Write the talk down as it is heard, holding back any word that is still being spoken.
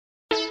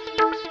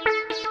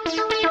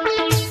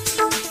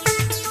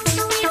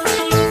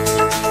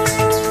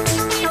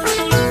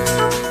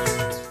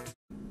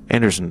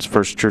Anderson's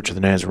First Church of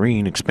the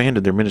Nazarene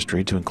expanded their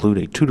ministry to include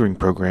a tutoring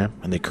program,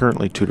 and they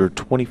currently tutor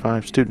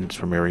 25 students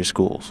from area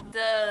schools.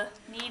 The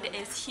need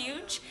is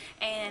huge,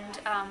 and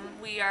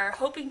we are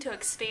hoping to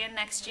expand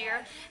next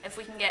year if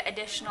we can get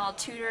additional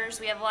tutors.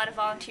 We have a lot of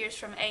volunteers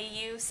from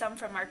AU, some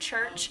from our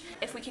church.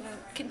 If we can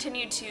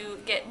continue to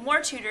get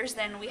more tutors,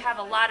 then we have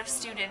a lot of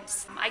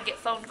students. I get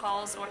phone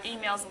calls or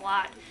emails a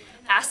lot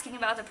asking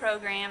about the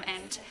program,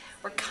 and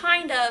we're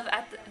kind of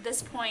at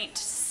this point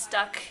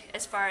stuck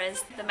as far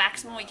as the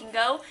maximum we can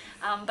go,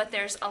 but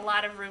there's a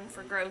lot of room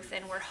for growth,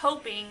 and we're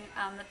hoping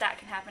that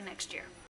can happen next year.